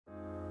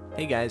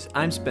Hey guys,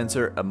 I'm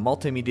Spencer, a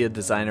multimedia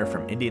designer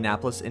from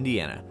Indianapolis,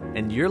 Indiana,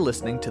 and you're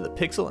listening to the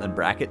Pixel and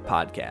Bracket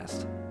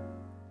podcast.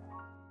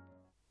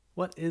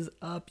 What is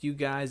up, you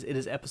guys? It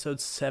is episode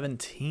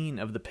 17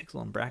 of the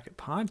Pixel and Bracket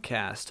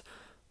podcast.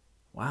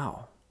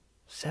 Wow,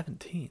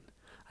 17.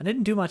 I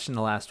didn't do much in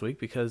the last week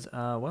because,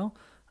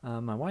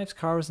 my wife's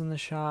car was in the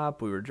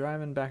shop. We were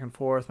driving back and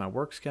forth. My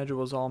work schedule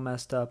was all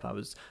messed up. I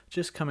was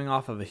just coming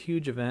off of a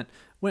huge event.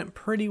 Went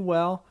pretty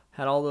well.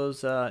 Had all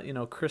those,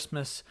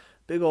 Christmas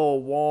big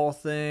old wall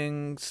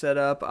thing set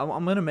up.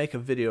 I'm going to make a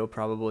video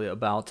probably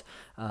about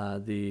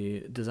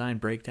the design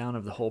breakdown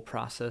of the whole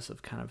process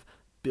of kind of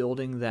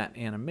building that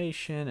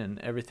animation and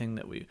everything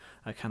that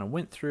I kind of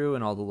went through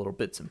and all the little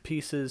bits and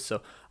pieces.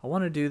 So I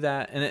want to do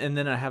that. And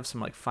then I have some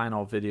like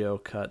final video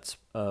cuts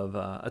of,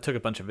 I took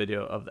a bunch of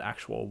video of the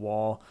actual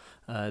wall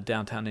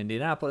downtown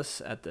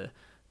Indianapolis at the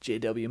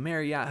JW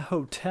Marriott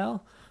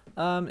Hotel.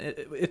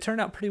 It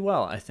turned out pretty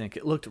well, I think.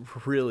 It looked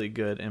really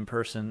good in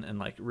person and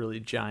like really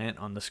giant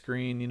on the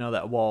screen. You know,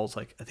 that wall's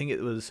like, I think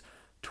it was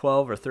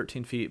 12 or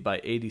 13 feet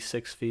by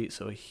 86 feet.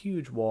 So a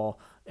huge wall,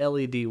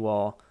 LED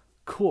wall,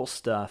 cool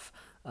stuff.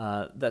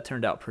 That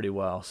turned out pretty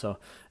well. So,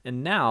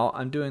 and now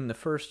I'm doing the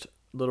first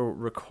little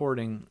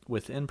recording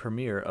within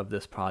Premiere of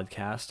this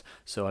podcast.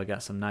 So I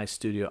got some nice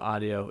studio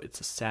audio.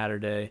 It's a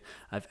Saturday.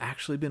 I've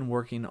actually been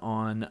working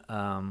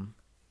on,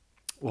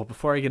 well,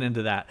 before I get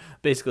into that,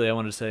 basically I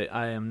wanted to say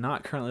I am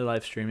not currently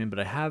live streaming, but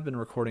I have been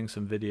recording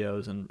some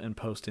videos and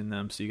posting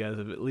them, so you guys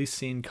have at least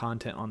seen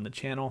content on the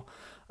channel.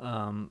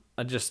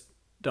 I just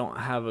don't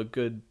have a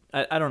good,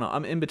 I don't know,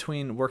 I'm in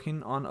between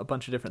working on a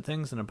bunch of different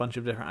things and a bunch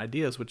of different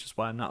ideas, which is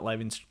why I'm not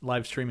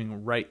live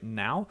streaming right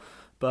now,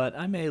 but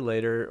I may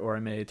later, or I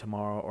may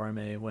tomorrow, or I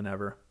may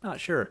whenever, not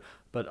sure.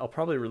 But I'll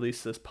probably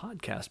release this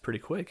podcast pretty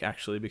quick,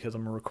 actually, because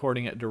I'm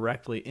recording it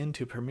directly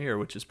into Premiere,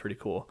 which is pretty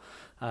cool.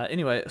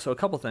 Anyway, so a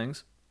couple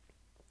things.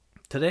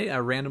 Today, I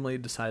randomly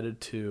decided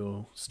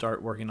to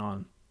start working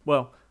on,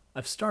 well,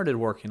 I've started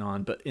working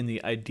on, but in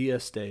the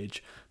idea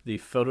stage, the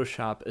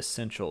Photoshop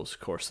Essentials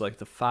course, like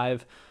the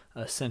 5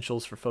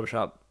 essentials for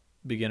Photoshop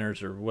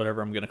beginners or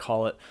whatever I'm going to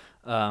call it.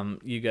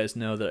 You guys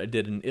know that I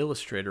did an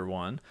Illustrator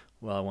one.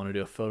 Well, I want to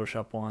do a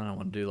Photoshop one. I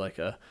want to do like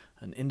an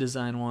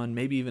InDesign one,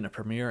 maybe even a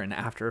Premiere and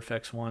After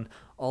Effects one.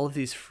 All of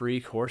these free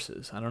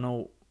courses. I don't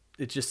know.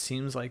 It just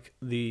seems like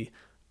the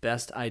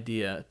best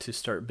idea to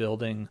start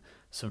building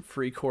some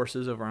free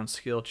courses over on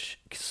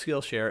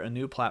Skillshare, a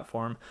new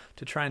platform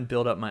to try and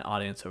build up my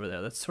audience over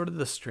there. That's sort of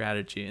the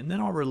strategy. And then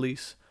I'll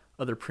release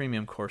other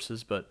premium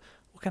courses, but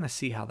we'll kind of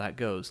see how that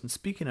goes. And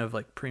speaking of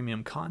like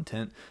premium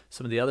content,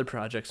 some of the other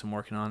projects I'm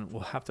working on,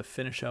 we'll have to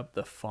finish up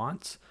the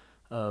fonts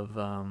of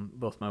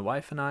both my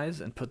wife and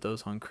I's and put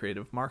those on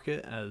Creative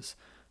Market as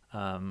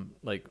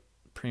like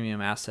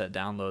premium asset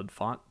download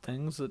font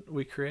things that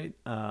we create.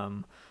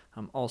 I'm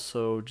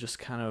also just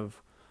kind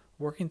of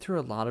working through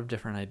a lot of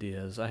different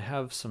ideas. I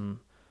have some,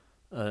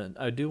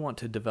 I do want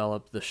to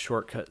develop the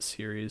shortcut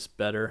series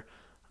better.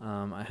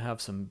 I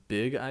have some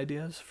big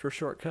ideas for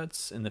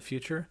shortcuts in the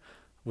future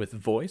with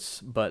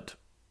voice, but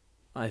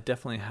I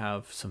definitely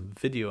have some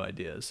video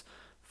ideas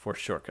for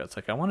shortcuts.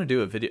 Like I want to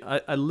do a video,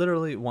 I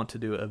literally want to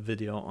do a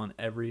video on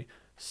every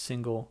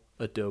single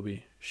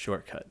Adobe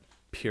shortcut,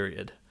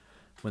 period.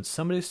 When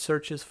somebody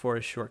searches for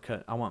a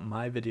shortcut, I want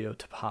my video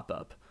to pop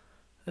up.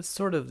 That's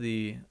sort of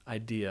the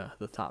idea,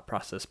 the thought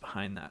process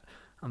behind that.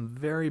 I'm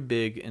very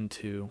big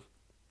into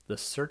the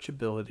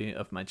searchability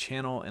of my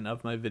channel and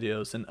of my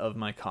videos and of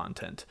my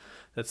content.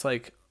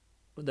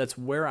 That's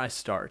where I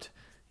start.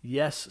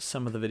 Yes,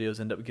 some of the videos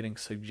end up getting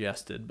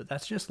suggested, but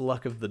that's just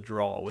luck of the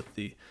draw with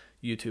the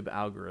YouTube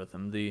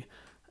algorithm. The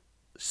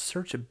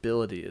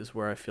searchability is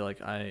where I feel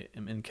like I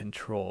am in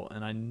control,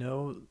 and I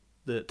know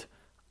that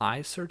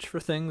I search for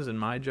things in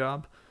my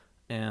job,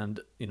 and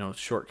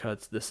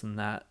shortcuts, this and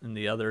that, and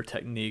the other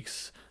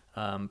techniques,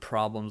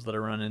 problems that I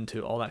run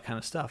into, all that kind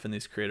of stuff in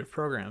these creative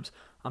programs.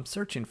 I'm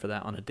searching for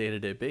that on a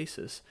day-to-day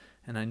basis,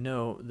 and I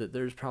know that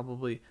there's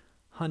probably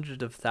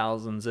hundreds of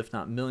thousands, if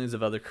not millions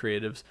of other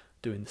creatives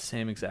doing the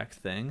same exact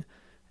thing,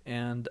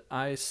 and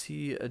I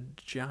see a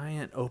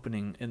giant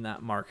opening in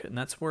that market, and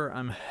that's where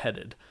I'm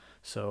headed.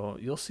 So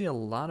you'll see a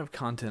lot of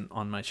content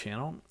on my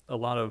channel, a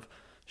lot of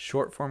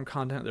short form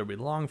content. There'll be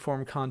long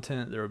form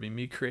content. There will be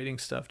me creating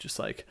stuff just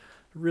like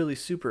really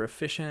super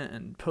efficient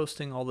and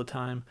posting all the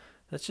time.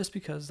 That's just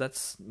because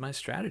that's my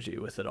strategy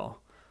with it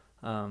all.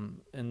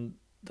 And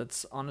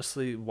that's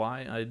honestly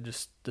why I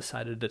just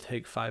decided to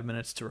take 5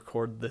 minutes to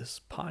record this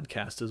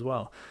podcast as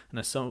well.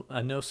 And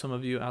I know some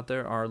of you out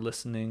there are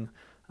listening.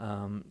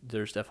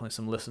 There's definitely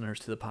some listeners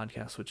to the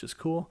podcast, which is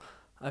cool.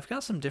 I've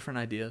got some different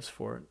ideas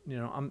for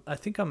it. I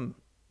think I'm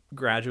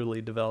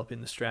gradually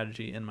developing the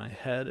strategy in my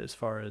head as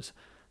far as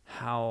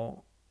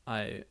how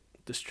I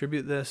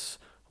distribute this,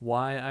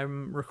 why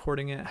I'm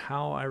recording it,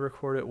 how I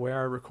record it, where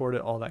I record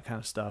it, all that kind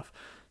of stuff.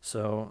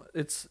 So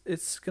it's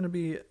going to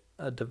be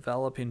a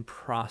developing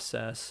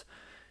process,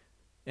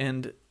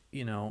 and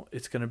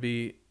it's going to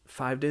be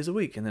 5 days a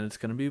week, and then it's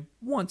going to be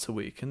once a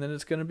week, and then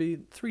it's going to be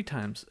 3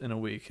 times in a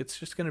week. It's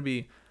just going to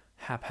be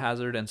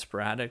haphazard and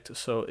sporadic.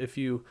 So if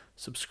you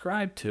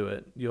subscribe to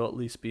it, you'll at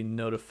least be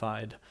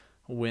notified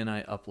when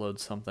I upload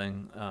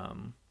something,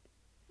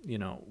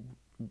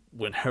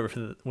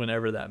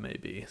 whenever that may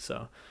be.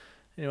 So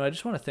anyway, I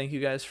just want to thank you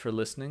guys for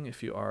listening.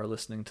 If you are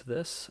listening to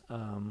this,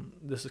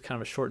 this is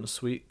kind of a short and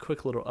sweet,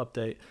 quick little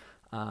update.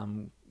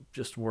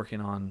 Just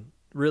working on,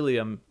 really,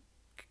 I'm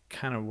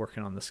kind of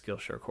working on the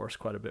Skillshare course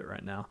quite a bit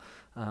right now.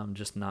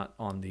 Just not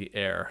on the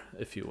air,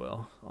 if you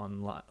will,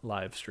 on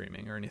live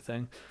streaming or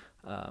anything.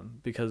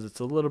 Because it's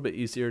a little bit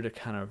easier to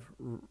kind of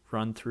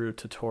run through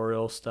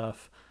tutorial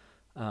stuff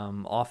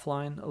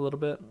offline a little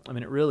bit. I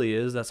mean, it really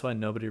is. That's why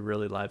nobody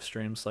really live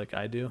streams like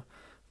I do.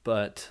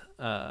 But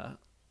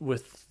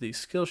with the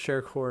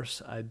Skillshare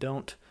course, I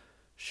don't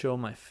show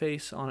my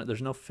face on it.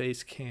 There's no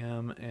face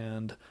cam,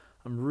 and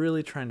I'm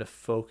really trying to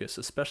focus,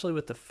 especially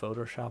with the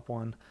Photoshop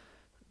one,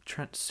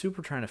 trying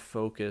to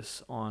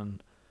focus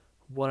on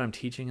what I'm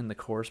teaching in the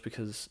course,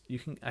 because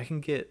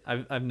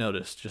I've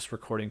noticed just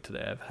recording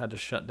today, I've had to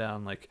shut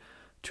down like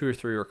 2 or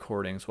 3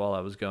 recordings while I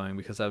was going,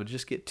 because I would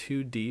just get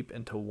too deep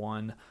into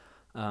one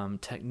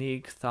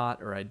technique,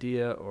 thought, or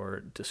idea, or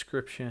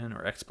description,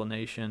 or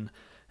explanation,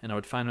 and I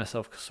would find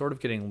myself sort of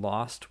getting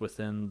lost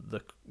within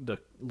the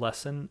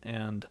lesson,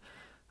 and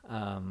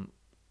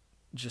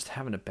just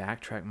having to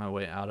backtrack my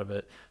way out of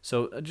it.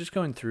 So just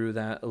going through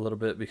that a little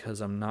bit,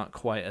 because I'm not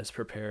quite as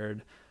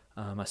prepared.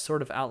 I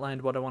sort of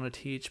outlined what I want to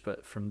teach,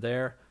 but from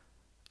there,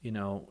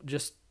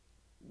 just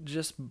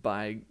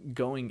by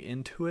going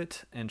into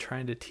it and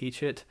trying to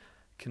teach it,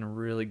 can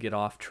really get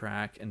off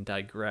track and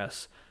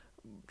digress,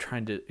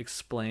 trying to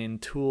explain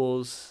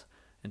tools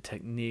and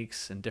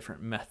techniques and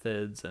different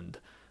methods and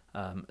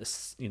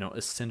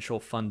essential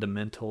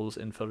fundamentals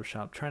in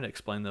Photoshop. Trying to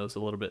explain those a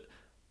little bit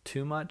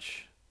too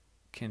much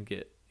can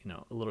get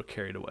a little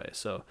carried away.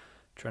 So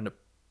trying to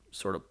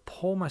sort of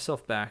pull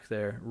myself back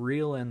there,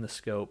 reel in the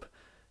scope,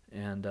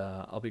 and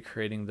I'll be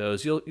creating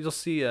those. You'll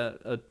see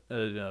a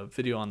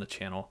video on the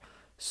channel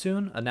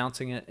soon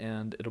announcing it,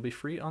 and it'll be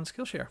free on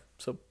Skillshare.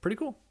 So pretty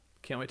cool.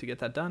 Can't wait to get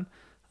that done.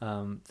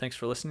 Thanks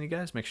for listening,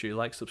 guys. Make sure you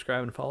like,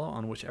 subscribe, and follow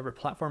on whichever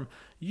platform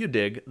you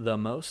dig the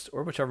most,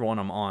 or whichever one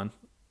I'm on.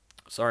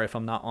 Sorry if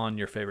I'm not on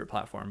your favorite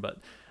platform, but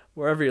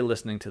wherever you're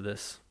listening to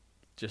this,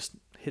 just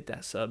hit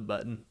that sub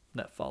button,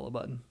 that follow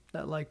button,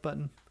 that like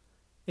button,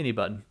 any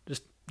button.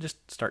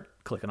 Just start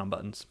clicking on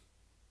buttons.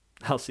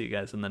 I'll see you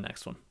guys in the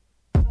next one.